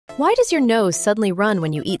Why does your nose suddenly run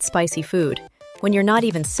when you eat spicy food, when you're not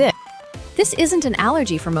even sick? This isn't an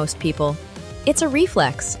allergy for most people. It's a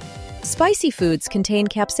reflex. Spicy foods contain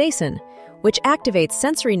capsaicin, which activates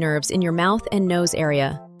sensory nerves in your mouth and nose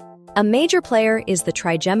area. A major player is the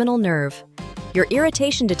trigeminal nerve, your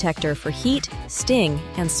irritation detector for heat, sting,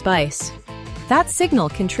 and spice. That signal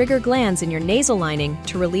can trigger glands in your nasal lining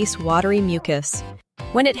to release watery mucus.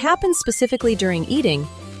 When it happens specifically during eating,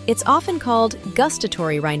 it's often called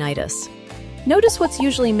gustatory rhinitis. Notice what's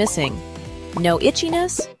usually missing. No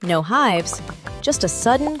itchiness, no hives, just a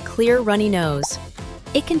sudden, clear, runny nose.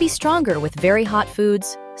 It can be stronger with very hot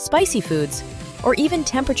foods, spicy foods, or even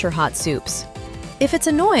temperature-hot soups. If it's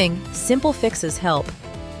annoying, simple fixes help.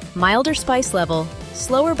 Milder spice level,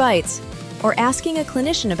 slower bites, or asking a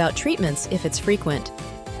clinician about treatments if it's frequent.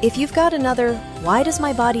 If you've got another "why does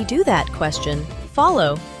my body do that?" question,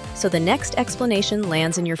 follow so the next explanation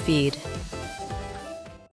lands in your feed.